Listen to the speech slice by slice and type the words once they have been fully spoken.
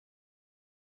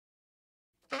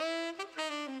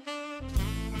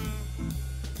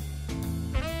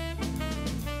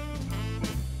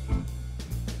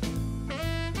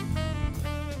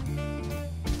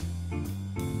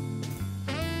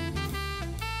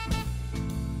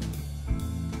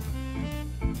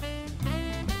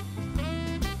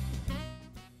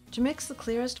To mix the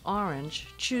clearest orange,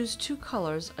 choose two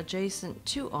colors adjacent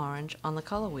to orange on the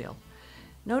color wheel.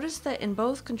 Notice that in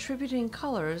both contributing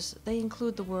colors, they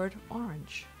include the word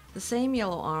orange. The same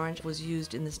yellow-orange was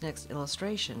used in this next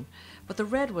illustration, but the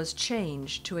red was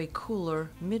changed to a cooler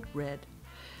mid-red.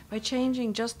 By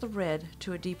changing just the red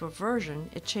to a deeper version,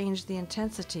 it changed the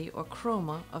intensity or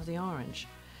chroma of the orange.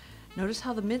 Notice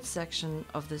how the midsection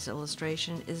of this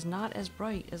illustration is not as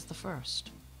bright as the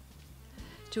first.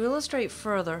 To illustrate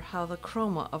further how the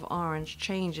chroma of orange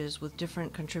changes with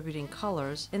different contributing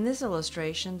colors, in this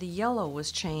illustration the yellow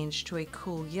was changed to a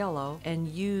cool yellow and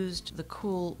used the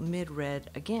cool mid-red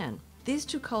again. These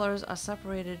two colors are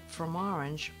separated from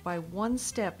orange by one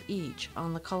step each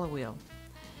on the color wheel.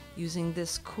 Using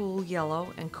this cool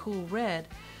yellow and cool red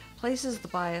places the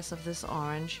bias of this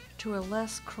orange to a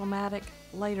less chromatic,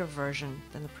 lighter version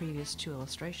than the previous two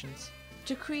illustrations.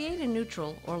 To create a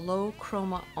neutral or low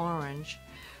chroma orange,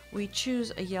 we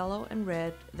choose a yellow and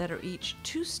red that are each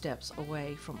 2 steps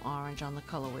away from orange on the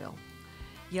color wheel.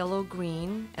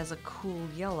 Yellow-green as a cool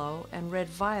yellow and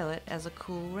red-violet as a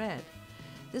cool red.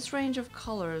 This range of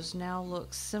colors now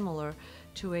looks similar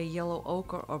to a yellow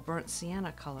ochre or burnt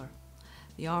sienna color.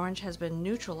 The orange has been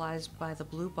neutralized by the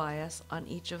blue bias on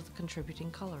each of the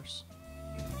contributing colors.